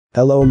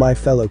Hello my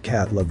fellow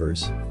cat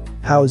lovers.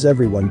 How's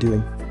everyone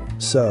doing?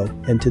 So,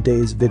 in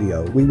today's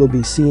video we will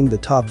be seeing the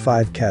top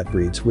 5 cat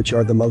breeds which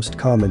are the most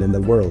common in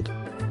the world.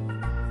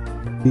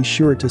 Be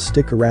sure to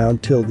stick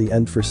around till the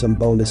end for some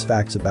bonus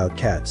facts about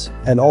cats,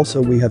 and also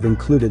we have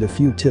included a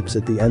few tips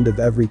at the end of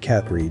every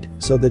cat breed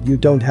so that you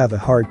don't have a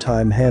hard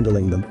time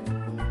handling them.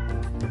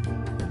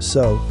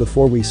 So,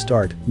 before we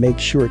start, make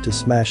sure to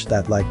smash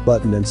that like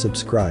button and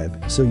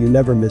subscribe so you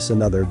never miss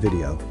another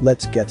video.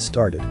 Let's get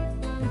started.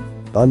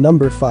 On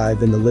number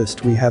 5 in the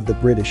list we have the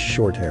British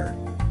Shorthair.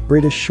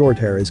 British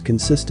Shorthair is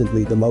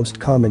consistently the most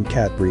common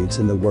cat breeds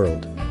in the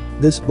world.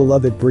 This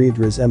beloved breed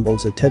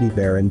resembles a teddy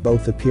bear in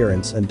both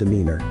appearance and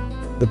demeanor.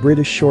 The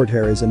British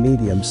Shorthair is a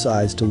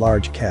medium-sized to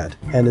large cat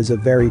and is a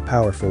very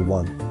powerful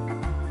one.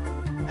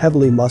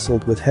 Heavily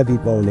muscled with heavy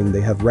boning, they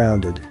have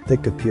rounded,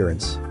 thick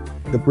appearance.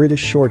 The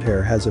British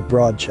Shorthair has a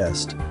broad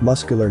chest,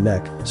 muscular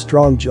neck,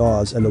 strong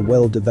jaws and a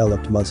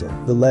well-developed muzzle.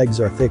 The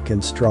legs are thick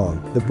and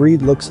strong. The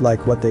breed looks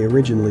like what they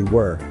originally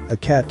were, a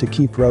cat to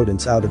keep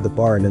rodents out of the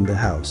barn and the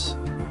house.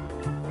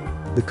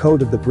 The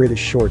coat of the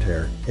British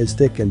Shorthair is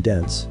thick and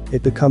dense.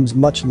 It becomes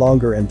much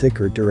longer and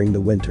thicker during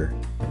the winter.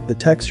 The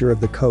texture of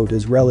the coat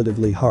is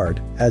relatively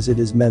hard, as it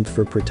is meant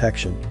for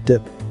protection.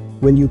 Tip: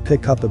 when you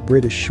pick up a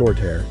British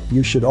Shorthair,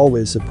 you should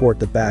always support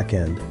the back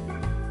end.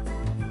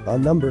 On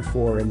number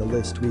 4 in the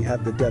list we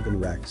have the Devon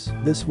Rex.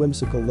 This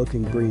whimsical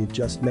looking breed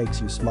just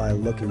makes you smile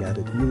looking at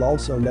it. You'll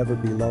also never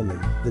be lonely.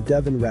 The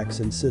Devon Rex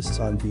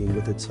insists on being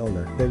with its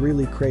owner. They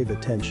really crave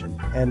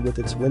attention, and with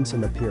its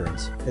winsome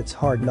appearance, it's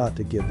hard not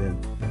to give in.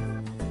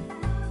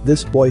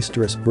 This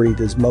boisterous breed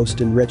is most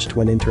enriched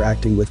when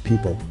interacting with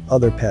people,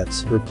 other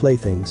pets, or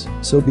playthings,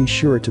 so be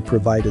sure to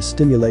provide a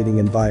stimulating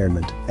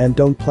environment and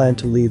don't plan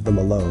to leave them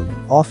alone.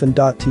 Often.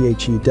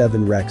 The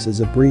Devon Rex is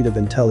a breed of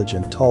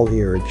intelligent,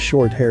 tall-eared,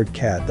 short-haired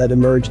cat that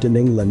emerged in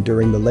England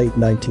during the late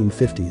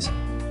 1950s.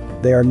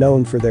 They are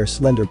known for their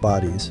slender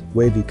bodies,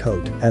 wavy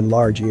coat, and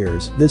large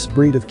ears. This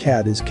breed of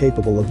cat is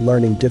capable of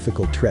learning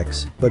difficult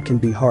tricks, but can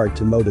be hard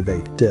to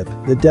motivate. Tip: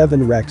 the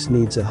Devon Rex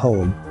needs a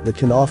home that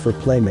can offer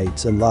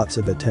playmates and lots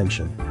of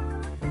attention.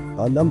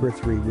 On number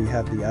 3 we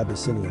have the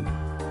Abyssinian.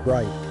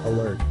 Bright,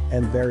 alert,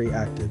 and very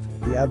active,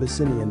 the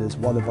Abyssinian is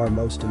one of our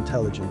most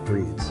intelligent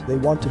breeds. They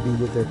want to be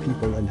with their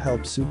people and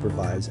help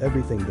supervise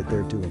everything that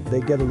they're doing. They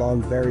get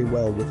along very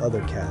well with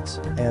other cats,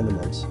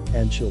 animals,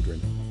 and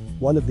children.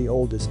 One of the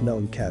oldest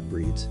known cat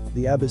breeds,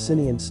 the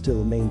Abyssinian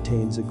still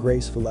maintains a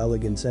graceful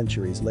elegance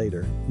centuries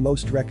later,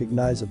 most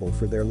recognizable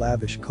for their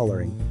lavish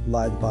coloring,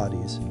 lithe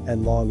bodies,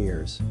 and long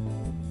ears.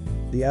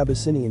 The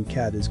Abyssinian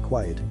cat is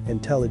quiet,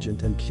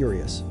 intelligent and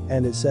curious,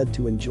 and is said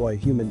to enjoy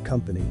human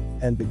company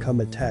and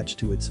become attached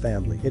to its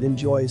family. It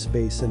enjoys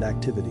space and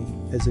activity,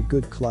 is a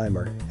good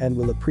climber, and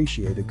will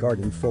appreciate a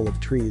garden full of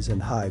trees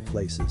and high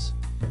places.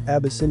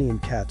 Abyssinian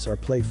cats are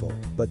playful,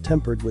 but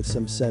tempered with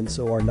some sense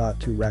so are not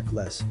too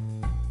reckless.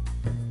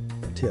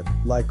 Tip: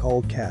 like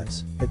all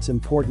cats, it's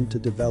important to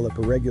develop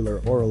a regular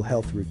oral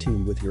health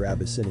routine with your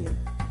Abyssinian.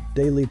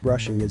 Daily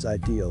brushing is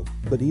ideal,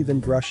 but even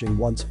brushing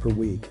once per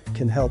week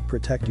can help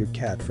protect your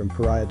cat from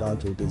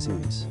periodontal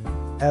disease.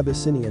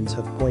 Abyssinians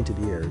have pointed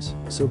ears,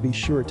 so be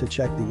sure to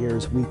check the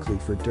ears weekly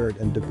for dirt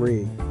and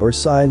debris or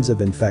signs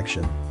of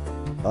infection.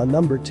 On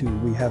number 2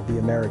 we have the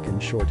American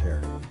Shorthair.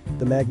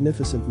 The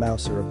magnificent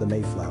mouser of the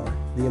Mayflower,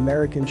 the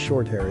American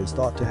Shorthair is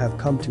thought to have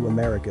come to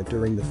America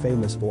during the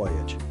famous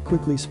voyage,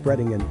 quickly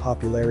spreading in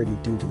popularity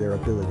due to their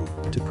ability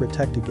to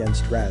protect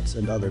against rats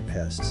and other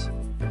pests.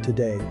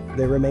 Today,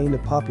 they remain a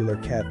popular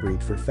cat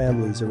breed for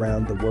families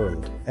around the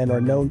world and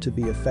are known to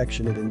be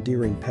affectionate,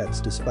 endearing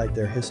pets despite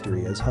their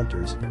history as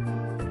hunters.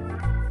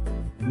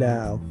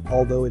 Now,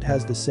 although it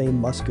has the same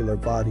muscular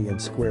body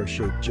and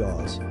square-shaped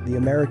jaws, the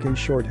American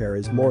Shorthair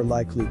is more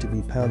likely to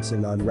be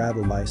pouncing on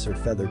rattlemice or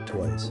feathered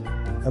toys.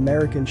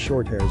 American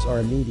Shorthairs are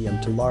a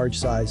medium to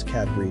large-size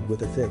cat breed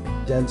with a thick,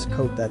 dense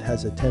coat that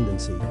has a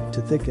tendency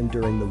to thicken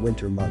during the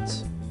winter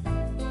months.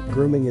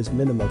 Grooming is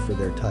minimal for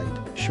their tight,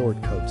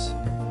 short coats.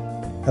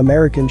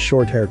 American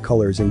Shorthair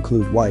colors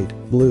include white,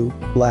 blue,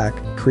 black,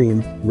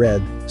 cream,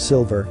 red,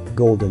 silver,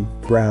 golden,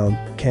 brown,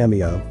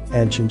 cameo,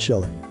 and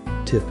chinchilla.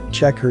 Tip: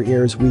 check her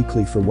ears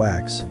weekly for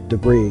wax,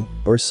 debris,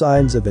 or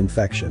signs of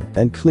infection,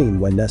 and clean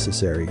when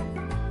necessary.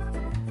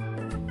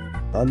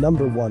 On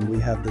number 1 we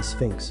have the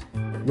Sphinx.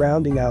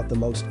 Rounding out the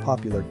most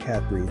popular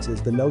cat breeds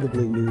is the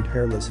notably nude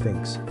hairless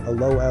Sphinx, a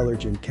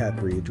low-allergen cat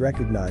breed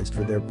recognized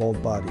for their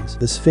bold bodies.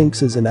 The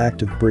Sphinx is an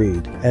active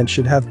breed and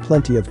should have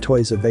plenty of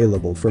toys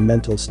available for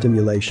mental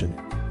stimulation.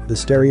 The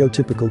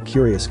stereotypical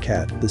curious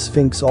cat, the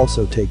Sphinx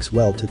also takes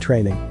well to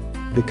training.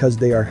 Because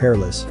they are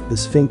hairless, the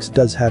Sphinx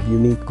does have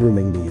unique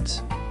grooming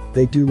needs.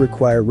 They do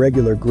require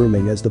regular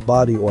grooming as the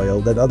body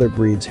oil that other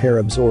breeds' hair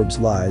absorbs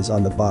lies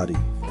on the body.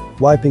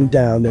 Wiping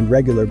down and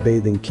regular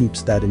bathing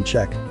keeps that in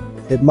check.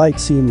 It might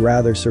seem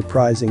rather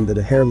surprising that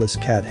a hairless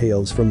cat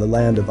hails from the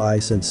land of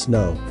ice and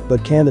snow,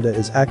 but Canada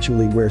is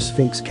actually where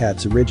Sphinx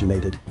cats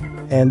originated.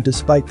 And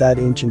despite that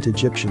ancient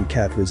Egyptian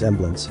cat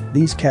resemblance,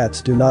 these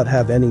cats do not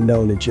have any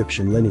known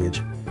Egyptian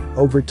lineage.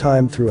 Over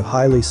time, through a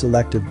highly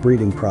selective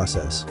breeding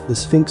process, the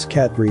Sphynx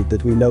cat breed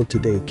that we know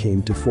today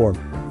came to form.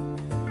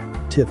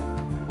 Tip.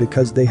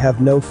 Because they have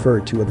no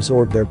fur to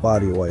absorb their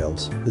body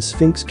oils, the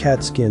Sphynx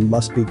cat skin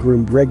must be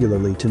groomed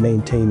regularly to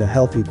maintain a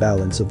healthy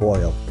balance of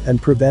oil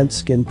and prevent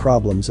skin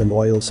problems and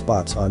oil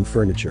spots on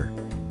furniture.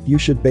 You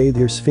should bathe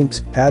your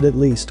Sphynx cat at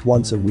least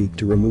once a week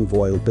to remove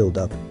oil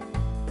buildup.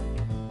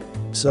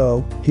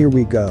 So, here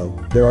we go,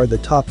 there are the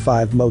top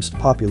 5 most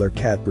popular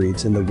cat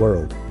breeds in the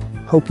world.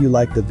 Hope you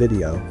liked the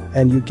video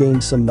and you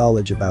gained some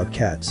knowledge about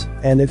cats,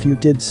 and if you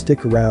did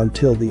stick around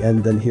till the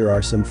end, then here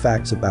are some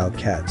facts about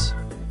cats.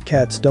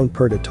 Cats don't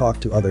purr to talk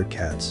to other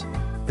cats.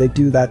 They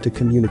do that to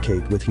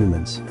communicate with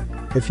humans.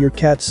 If your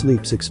cat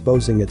sleeps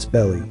exposing its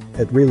belly,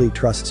 it really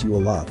trusts you a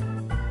lot.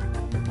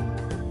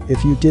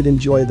 If you did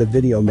enjoy the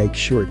video, make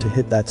sure to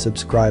hit that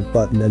subscribe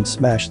button and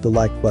smash the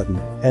like button,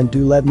 and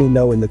do let me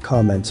know in the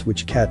comments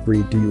which cat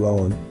breed do you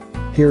own.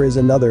 Here is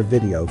another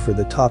video for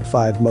the top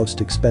 5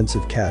 most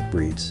expensive cat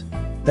breeds.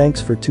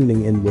 Thanks for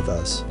tuning in with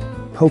us.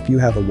 Hope you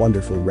have a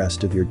wonderful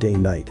rest of your day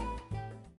night.